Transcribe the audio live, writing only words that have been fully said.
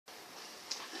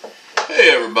Hey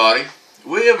everybody,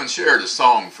 we haven't shared a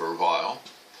song for a while.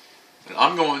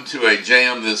 I'm going to a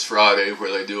jam this Friday where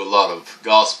they do a lot of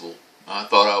gospel. I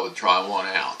thought I would try one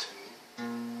out.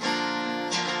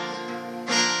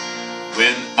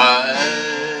 When I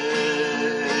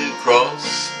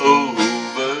cross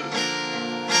over,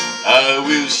 I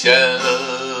will shout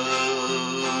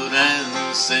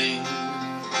and sing.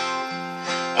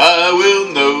 I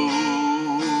will know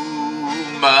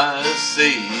my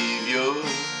Savior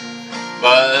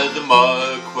by the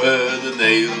mark where the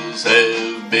nails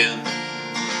have been.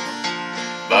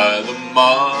 By the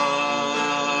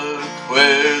mark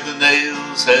where the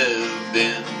nails have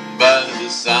been. By the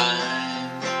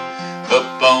sign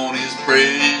upon his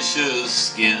precious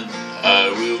skin. I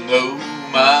will know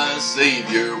my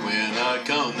Savior when I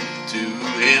come to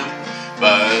him.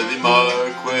 By the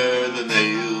mark where the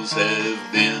nails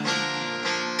have been.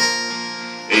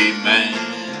 A man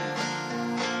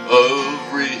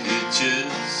of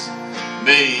riches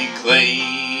may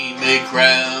claim a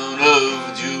crown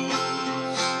of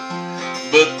jewels,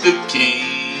 but the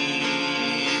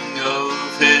King of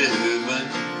heaven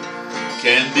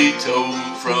can be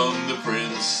told from the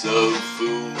Prince of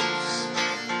Fools.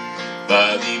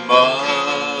 By the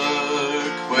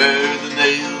mark where the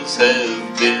nails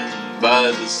have been.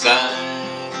 By the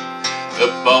sign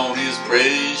upon his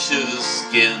precious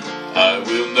skin. I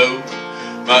will know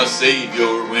my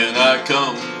Savior when I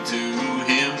come to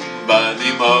him. By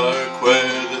the mark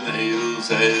where the nails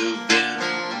have been.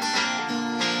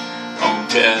 On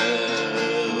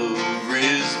Calvary's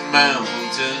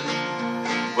mountain,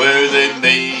 where they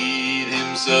made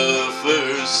him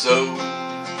suffer so,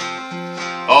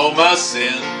 all my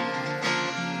sin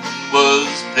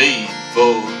was paid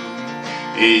for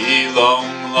a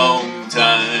long, long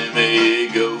time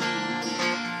ago.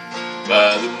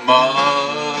 By the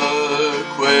mark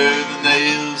where the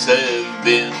nails have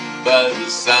been. By the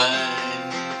sign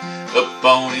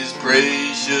upon his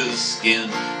precious skin.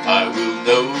 I will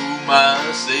know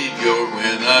my Savior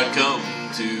when I come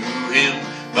to him.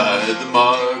 By the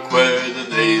mark where